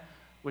Messiah,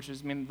 which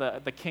is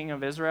the king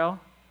of Israel,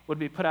 would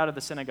be put out of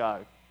the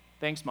synagogue.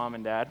 Thanks, Mom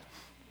and Dad.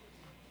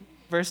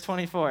 Verse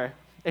 24,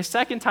 a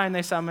second time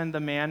they summoned the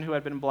man who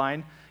had been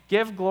blind.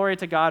 Give glory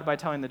to God by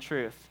telling the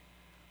truth.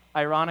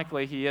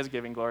 Ironically, he is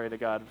giving glory to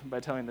God by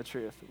telling the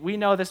truth. We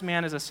know this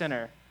man is a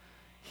sinner.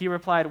 He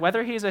replied,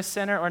 whether he's a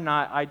sinner or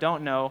not, I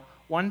don't know.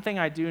 One thing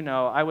I do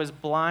know, I was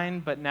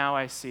blind, but now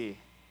I see.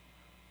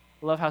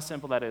 I love how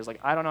simple that is. Like,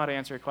 I don't know how to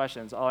answer your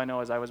questions. All I know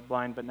is I was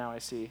blind, but now I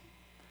see.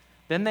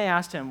 Then they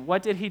asked him,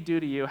 what did he do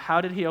to you?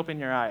 How did he open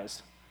your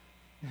eyes?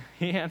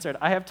 He answered,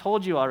 I have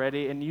told you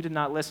already, and you did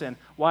not listen.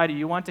 Why? Do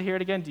you want to hear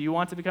it again? Do you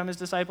want to become his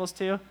disciples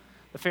too?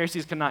 The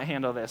Pharisees could not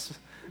handle this.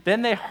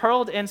 Then they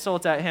hurled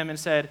insults at him and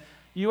said,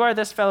 you are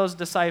this fellow's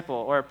disciple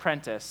or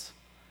apprentice.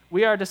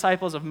 We are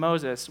disciples of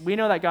Moses. We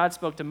know that God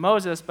spoke to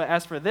Moses, but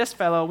as for this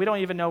fellow, we don't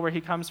even know where he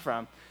comes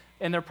from.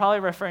 And they're probably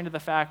referring to the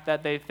fact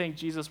that they think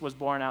Jesus was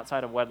born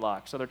outside of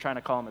wedlock, so they're trying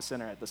to call him a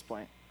sinner at this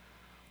point.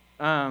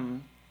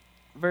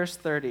 Verse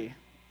 30,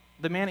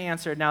 the man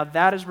answered, now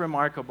that is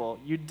remarkable.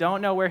 You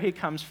don't know where he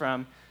comes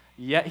from,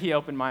 yet he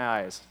opened my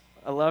eyes.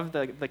 I love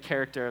the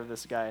character of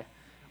this guy.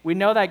 We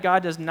know that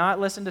God does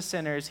not listen to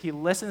sinners. He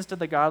listens to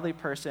the godly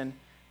person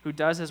who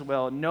does his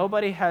will.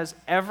 Nobody has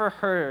ever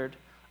heard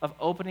of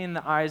opening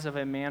the eyes of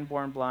a man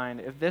born blind.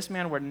 If this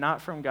man were not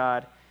from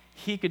God,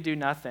 he could do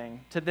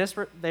nothing. To this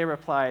they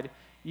replied,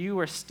 you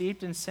were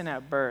steeped in sin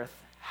at birth.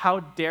 How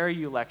dare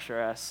you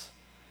lecture us?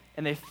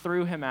 And they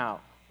threw him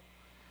out.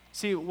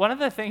 See, one of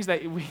the things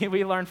that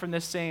we learn from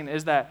this scene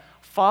is that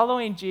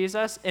following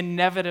Jesus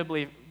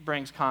inevitably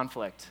brings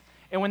conflict.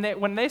 And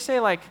when they say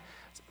like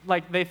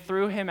they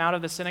threw him out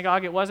of the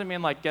synagogue, it wasn't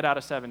mean like get out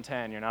of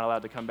 710, you're not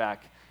allowed to come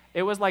back.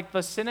 It was like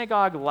the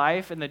synagogue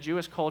life and the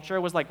Jewish culture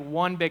was like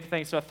one big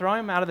thing. So throwing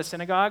him out of the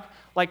synagogue,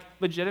 like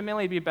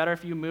legitimately it'd be better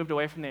if you moved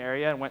away from the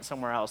area and went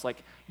somewhere else. Like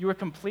you were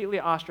completely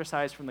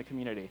ostracized from the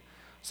community.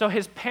 So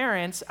his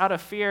parents, out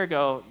of fear,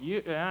 go,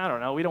 I don't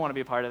know, we don't want to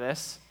be a part of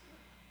this.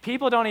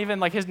 People don't even,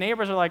 like his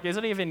neighbors are like, is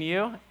it even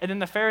you? And then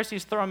the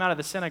Pharisees throw him out of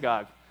the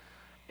synagogue.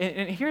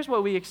 And here's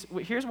what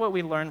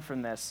we learn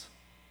from this.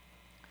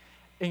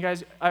 And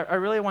guys, I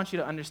really want you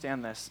to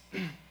understand this.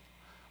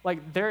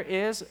 Like there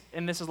is,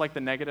 and this is like the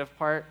negative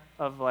part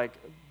of like,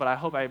 but I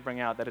hope I bring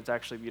out that it's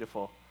actually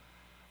beautiful.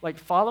 Like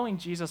following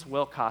Jesus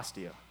will cost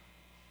you.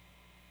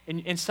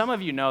 And some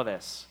of you know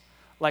this.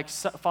 Like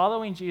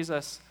following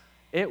Jesus,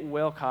 it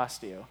will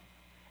cost you.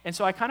 And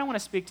so I kind of want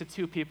to speak to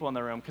two people in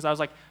the room because I was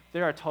like,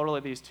 there are totally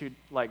these two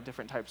like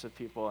different types of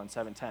people in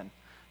 710.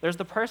 There's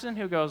the person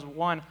who goes,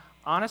 one,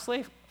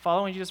 honestly,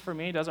 following Jesus for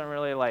me doesn't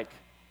really like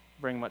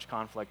bring much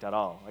conflict at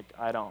all. Like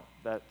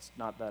that's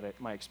not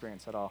my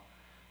experience at all.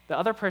 The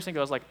other person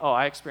goes like, oh,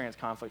 I experience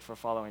conflict for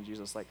following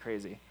Jesus like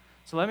crazy.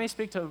 So let me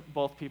speak to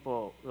both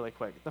people really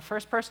quick. The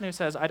first person who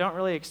says, I don't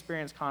really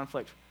experience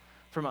conflict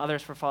from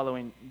others for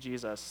following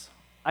Jesus,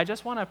 I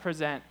just want to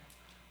present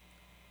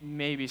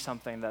maybe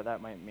something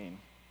that might mean.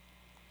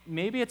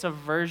 Maybe it's a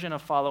version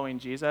of following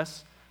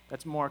Jesus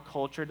that's more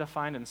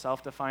culture-defined and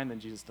self-defined than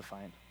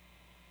Jesus-defined.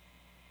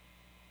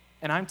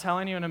 And I'm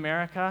telling you in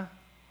America,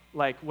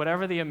 like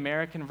whatever the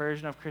American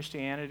version of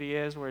Christianity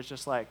is, where it's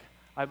just like,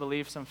 I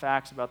believe some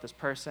facts about this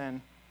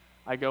person,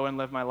 I go and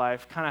live my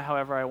life kind of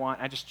however I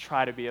want, I just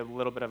try to be a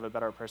little bit of a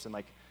better person,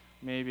 like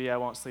maybe I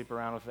won't sleep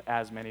around with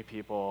as many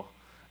people,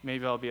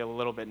 maybe I'll be a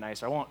little bit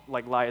nicer. I won't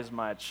like lie as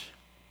much.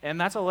 And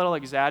that's a little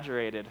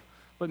exaggerated.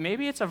 But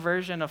maybe it's a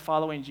version of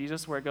following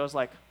Jesus where it goes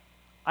like,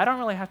 I don't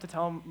really have to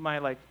tell my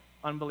like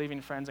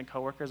unbelieving friends and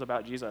coworkers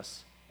about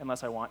Jesus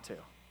unless I want to.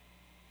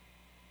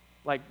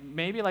 Like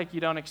maybe like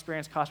you don't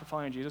experience cost for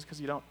following Jesus because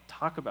you don't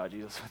talk about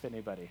Jesus with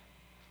anybody.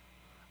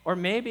 Or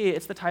maybe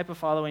it's the type of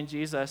following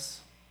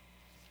Jesus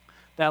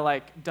that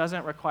like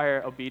doesn't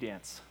require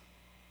obedience.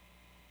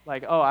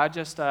 Like, oh, I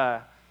just,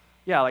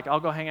 like I'll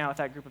go hang out with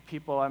that group of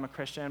people. I'm a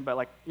Christian, but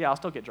like, yeah, I'll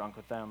still get drunk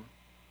with them.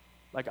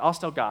 Like, I'll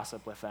still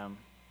gossip with them.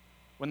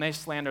 When they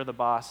slander the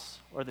boss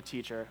or the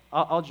teacher,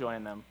 I'll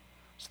join them.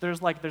 So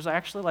there's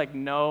actually like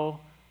no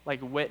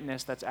like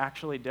witness that's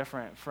actually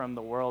different from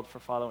the world for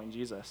following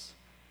Jesus.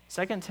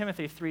 2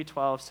 Timothy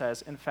 3:12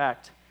 says, in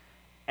fact,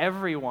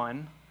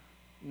 everyone,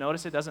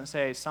 notice it doesn't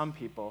say some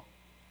people,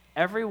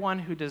 everyone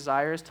who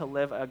desires to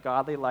live a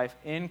godly life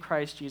in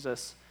Christ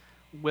Jesus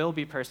will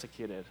be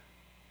persecuted.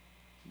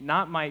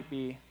 Not might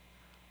be,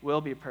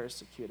 will be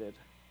persecuted.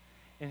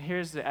 And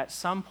here's at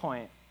some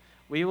point,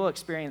 we will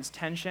experience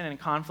tension and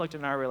conflict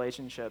in our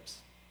relationships.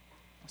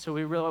 So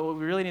what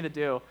we really need to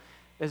do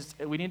is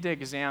we need to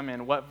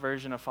examine what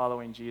version of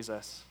following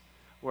Jesus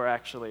we're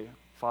actually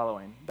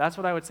following. That's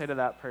what I would say to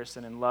that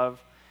person in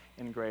love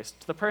and grace.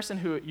 To the person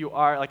who you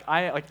are,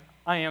 I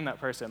am that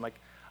person. Like,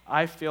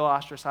 I feel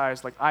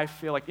ostracized. Like, I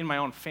feel like in my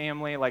own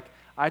family. Like,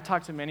 I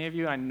talk to many of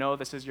you. I know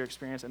this is your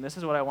experience, and this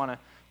is what I want to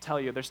tell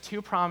you. There's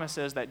two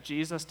promises that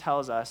Jesus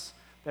tells us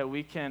that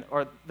we can,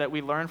 or that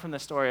we learn from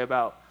this story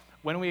about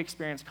when we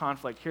experience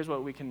conflict. Here's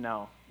what we can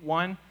know.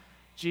 One,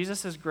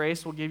 Jesus'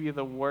 grace will give you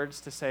the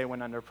words to say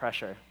when under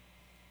pressure.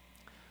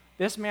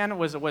 This man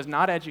was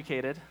not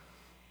educated.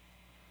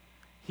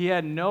 He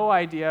had no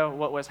idea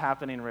what was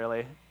happening,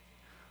 really.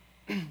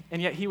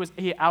 And yet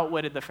he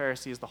outwitted the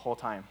Pharisees the whole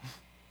time.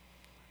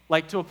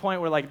 Like, to a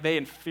point where, like,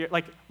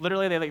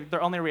 literally,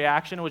 their only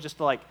reaction was just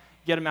to, like,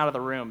 get him out of the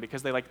room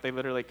because they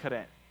literally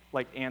couldn't,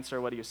 like,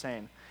 answer what he was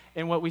saying.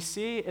 And what we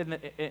see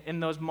in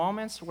those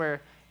moments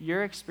where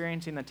you're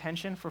experiencing the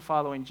tension for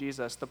following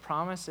Jesus, the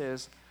promise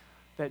is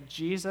that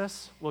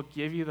Jesus will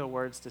give you the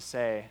words to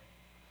say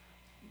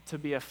to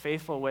be a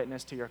faithful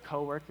witness to your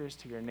coworkers,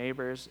 to your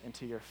neighbors, and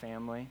to your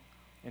family,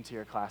 and to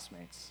your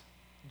classmates.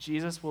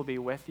 Jesus will be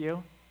with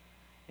you,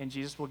 and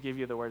Jesus will give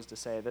you the words to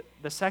say.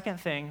 The second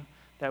thing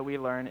that we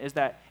learn is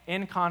that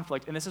in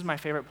conflict, and this is my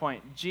favorite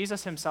point,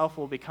 Jesus himself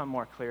will become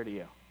more clear to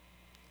you.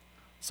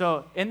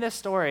 So in this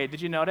story,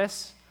 did you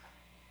notice?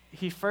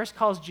 He first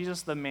calls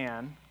Jesus the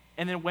man,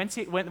 and then when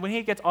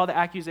he gets all the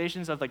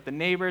accusations of like the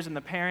neighbors and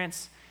the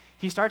parents,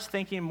 he starts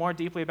thinking more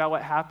deeply about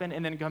what happened,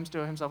 and then comes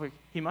to himself, like,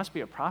 he must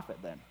be a prophet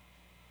then.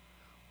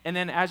 And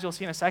then, as you'll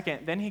see in a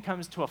second, then he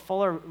comes to a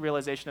fuller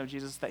realization of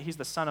Jesus that he's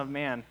the Son of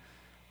Man,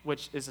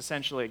 which is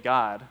essentially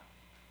God,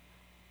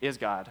 is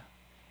God.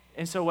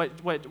 And so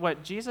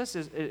what Jesus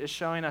is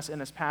showing us in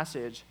this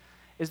passage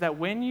is that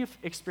when you've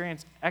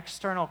experienced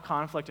external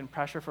conflict and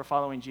pressure for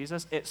following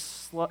Jesus,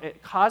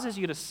 it causes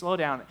you to slow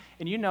down.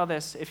 And you know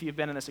this if you've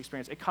been in this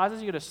experience. It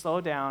causes you to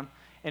slow down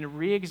and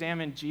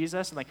re-examine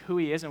Jesus and like who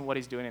he is and what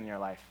he's doing in your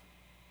life.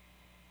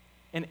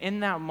 And in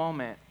that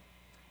moment,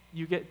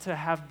 you get to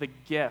have the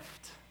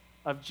gift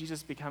of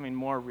Jesus becoming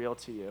more real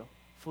to you.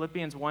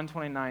 Philippians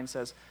 1:29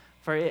 says,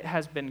 "For it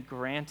has been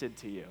granted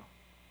to you,"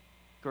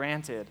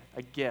 granted,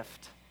 a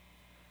gift,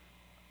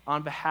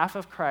 on behalf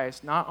of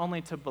Christ, not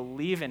only to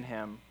believe in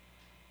him,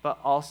 but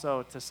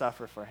also to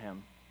suffer for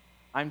him.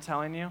 I'm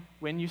telling you,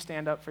 when you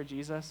stand up for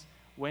Jesus,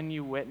 when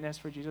you witness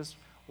for Jesus,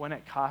 when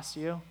it costs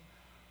you,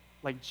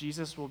 like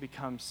Jesus will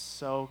become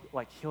so,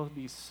 like he'll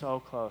be so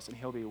close and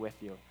he'll be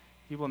with you.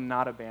 He will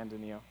not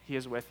abandon you. He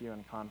is with you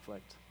in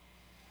conflict.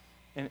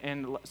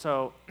 And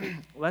so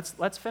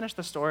let's finish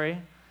the story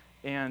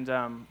and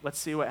let's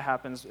see what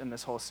happens in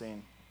this whole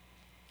scene.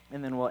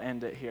 And then we'll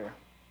end it here.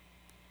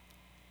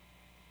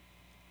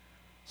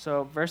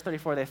 So verse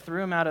 34, they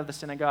threw him out of the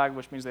synagogue,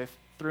 which means they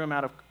threw him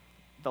out of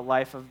the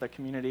life of the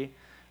community.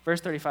 Verse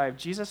 35,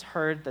 Jesus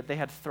heard that they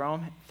had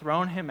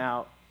thrown him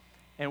out,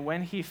 and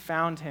when he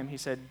found him, he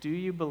said, "Do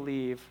you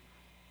believe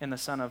in the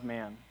Son of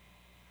Man?"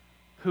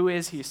 "Who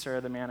is he,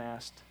 sir?" the man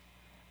asked.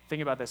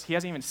 Think about this. He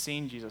hasn't even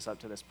seen Jesus up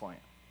to this point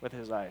with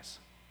his eyes.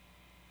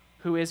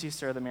 "Who is he,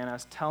 sir?" the man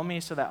asked. "Tell me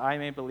so that I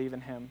may believe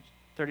in him."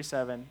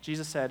 37,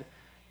 Jesus said,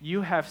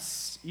 You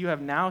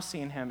have now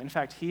seen him. In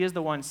fact, he is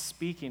the one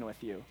speaking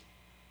with you."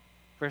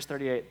 Verse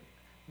 38,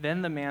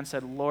 then the man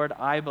said, "Lord,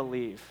 I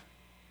believe."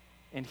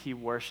 And he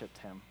worshiped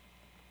him.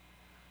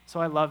 So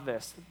I love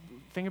this.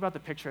 Think about the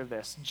picture of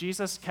this.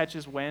 Jesus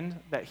catches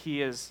wind that he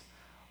has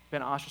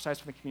been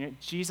ostracized from the community.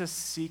 Jesus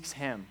seeks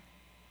him.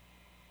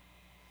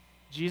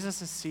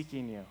 Jesus is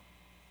seeking you.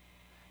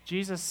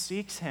 Jesus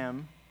seeks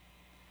him,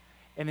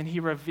 and then he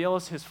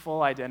reveals his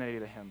full identity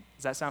to him.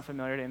 Does that sound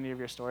familiar to any of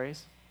your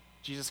stories?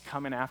 Jesus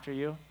coming after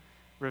you,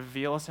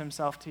 reveals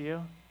himself to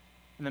you,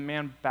 and the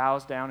man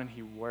bows down and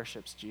he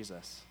worships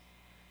Jesus.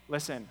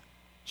 Listen,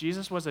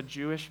 Jesus was a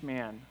Jewish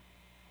man.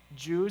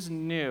 Jews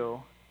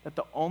knew that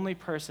the only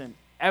person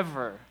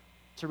ever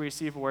to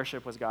receive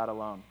worship was God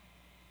alone.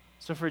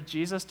 So for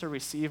Jesus to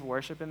receive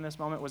worship in this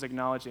moment was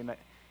acknowledging that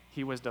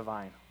he was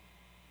divine,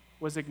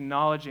 was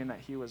acknowledging that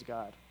he was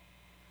God.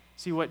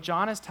 See, what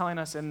John is telling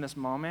us in this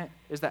moment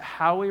is that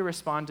how we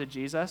respond to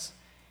Jesus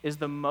is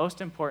the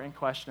most important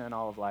question in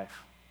all of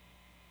life.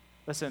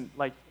 Listen,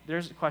 like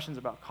there's questions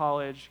about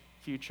college,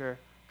 future,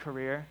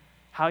 career.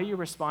 How you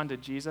respond to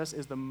Jesus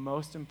is the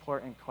most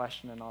important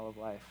question in all of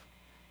life.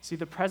 See,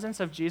 the presence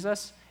of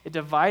Jesus, it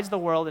divides the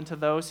world into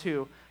those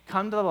who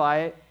come to the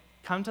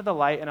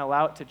light and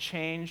allow it to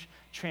change,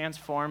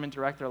 transform, and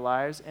direct their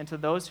lives, and to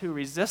those who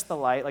resist the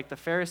light, like the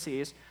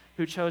Pharisees,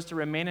 who chose to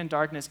remain in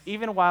darkness,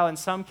 even while in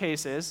some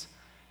cases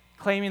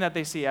claiming that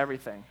they see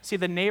everything. See,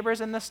 the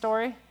neighbors in this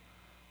story,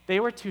 they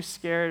were too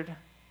scared.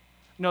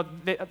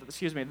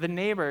 The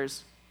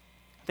neighbors,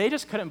 they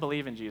just couldn't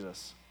believe in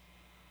Jesus.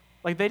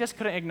 Like, they just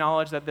couldn't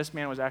acknowledge that this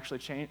man was actually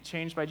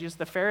changed by Jesus.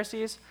 The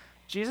Pharisees,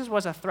 Jesus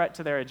was a threat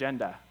to their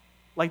agenda.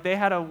 Like, they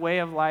had a way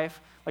of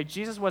life. Like,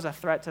 Jesus was a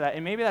threat to that.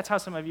 And maybe that's how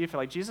some of you feel.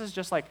 Like, Jesus is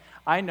just like,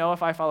 I know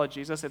if I follow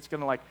Jesus, it's going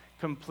to, like,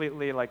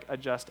 completely, like,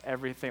 adjust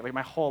everything. Like,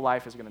 my whole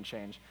life is going to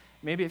change.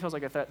 Maybe it feels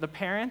like a threat. The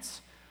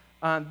parents,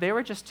 they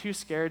were just too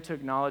scared to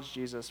acknowledge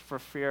Jesus for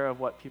fear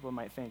of what people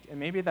might think. And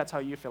maybe that's how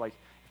you feel. Like,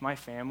 if my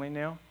family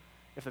knew,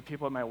 if the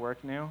people at my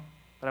work knew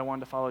that I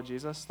wanted to follow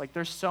Jesus, like,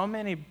 there's so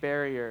many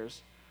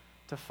barriers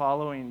to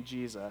following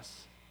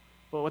Jesus.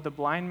 But what the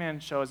blind man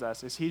shows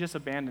us is he just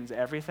abandons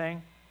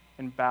everything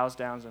and bows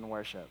down in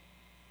worship.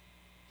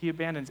 He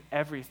abandons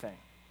everything.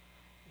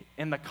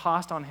 And the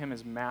cost on him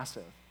is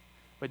massive.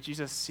 But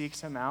Jesus seeks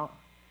him out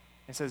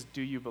and says,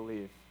 do you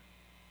believe?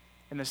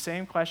 And the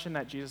same question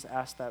that Jesus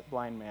asked that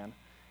blind man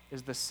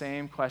is the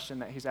same question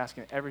that he's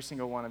asking every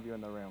single one of you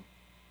in the room.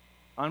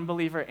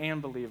 Unbeliever and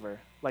believer.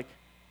 Like,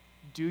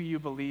 do you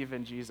believe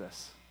in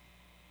Jesus?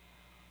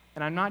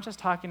 And I'm not just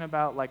talking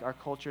about like our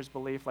culture's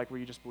belief, like where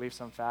you just believe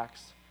some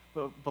facts,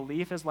 but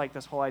belief is like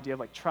this whole idea of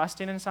like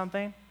trusting in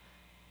something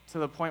to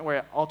the point where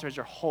it alters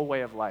your whole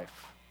way of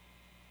life.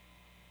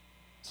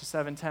 So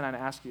 7:10, I'd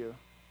ask you,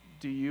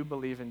 do you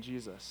believe in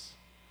Jesus?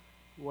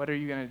 What are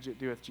you going to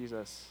do with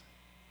Jesus?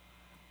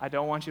 I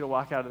don't want you to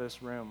walk out of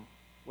this room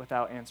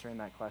without answering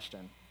that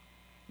question.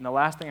 And the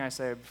last thing I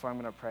say before I'm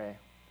going to pray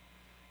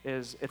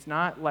is it's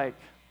not like,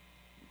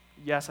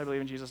 yes, I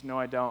believe in Jesus, no,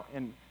 I don't,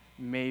 and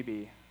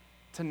maybe.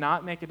 To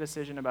not make a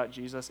decision about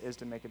Jesus is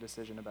to make a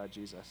decision about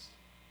Jesus.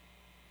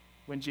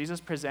 When Jesus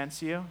presents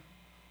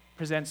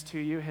to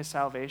you his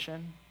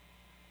salvation,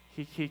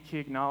 he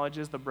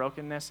acknowledges the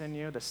brokenness in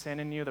you, the sin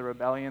in you, the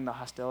rebellion, the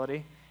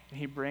hostility, and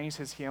he brings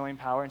his healing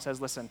power and says,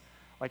 listen,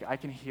 like I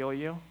can heal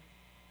you.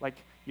 Like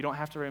you don't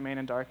have to remain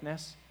in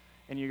darkness.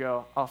 And you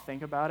go, I'll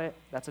think about it.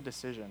 That's a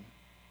decision.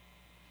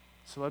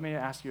 So let me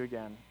ask you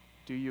again,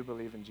 do you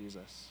believe in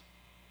Jesus?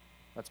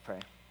 Let's pray.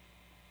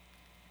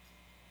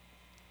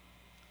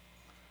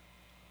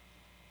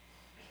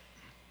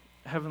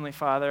 Heavenly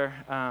Father,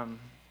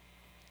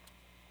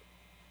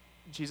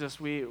 Jesus,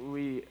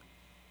 we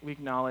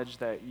acknowledge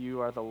that you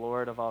are the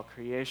Lord of all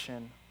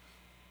creation,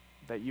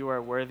 that you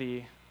are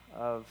worthy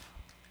of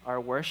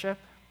our worship.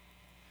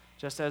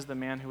 Just as the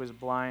man who was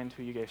blind,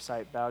 who you gave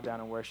sight, bowed down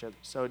and worshiped,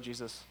 so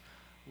Jesus,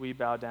 we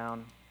bow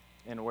down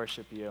and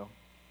worship you.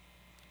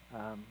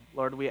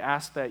 Lord, we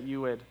ask that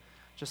you would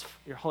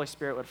your Holy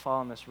Spirit would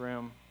fall in this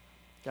room.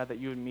 God, that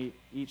you would meet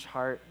each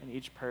heart and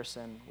each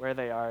person where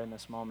they are in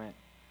this moment,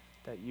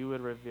 that you would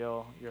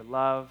reveal your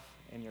love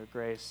and your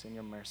grace and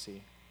your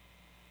mercy.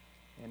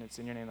 And it's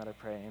in your name that I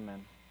pray,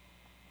 amen.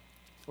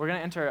 We're going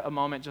to enter a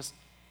moment, just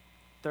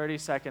 30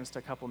 seconds to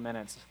a couple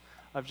minutes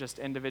of just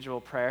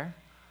individual prayer.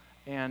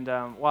 And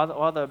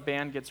while the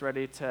band gets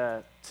ready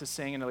to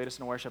sing and to lead us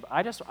in worship,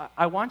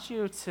 I want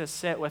you to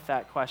sit with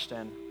that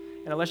question.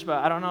 And Elishba,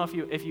 I don't know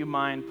if you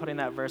mind putting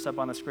that verse up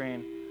on the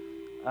screen,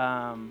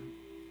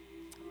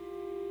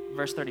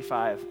 verse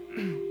 35,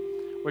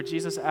 where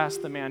Jesus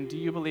asked the man, do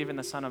you believe in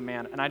the Son of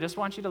Man? And I just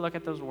want you to look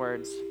at those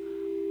words,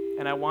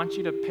 and I want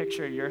you to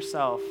picture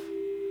yourself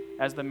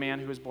as the man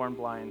who was born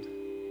blind,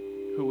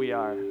 who we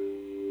are.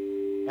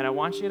 And I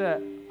want you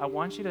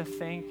to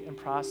think and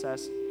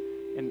process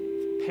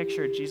and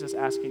picture Jesus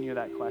asking you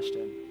that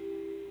question.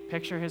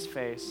 Picture his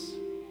face.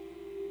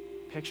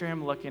 Picture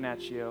him looking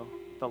at you,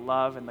 the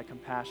love and the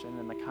compassion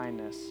and the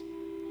kindness.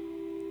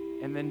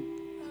 And then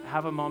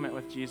have a moment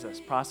with Jesus.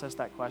 Process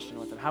that question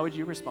with him. How would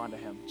you respond to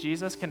him?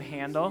 Jesus can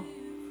handle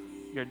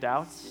your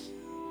doubts.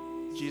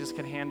 Jesus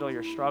can handle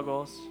your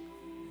struggles.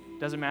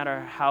 Doesn't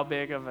matter how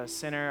big of a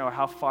sinner or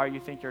how far you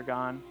think you're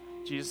gone.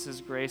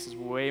 Jesus' grace is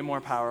way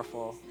more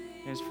powerful.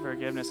 His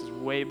forgiveness is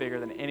way bigger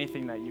than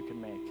anything that you can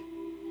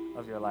make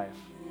of your life.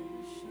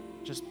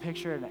 Just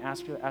picture and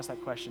ask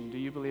that question, do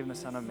you believe in the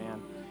Son of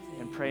Man?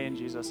 And pray in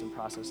Jesus and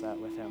process that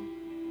with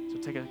him. So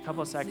take a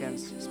couple of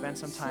seconds, spend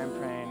some time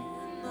praying,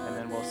 and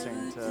then we'll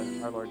sing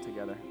to our Lord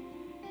together.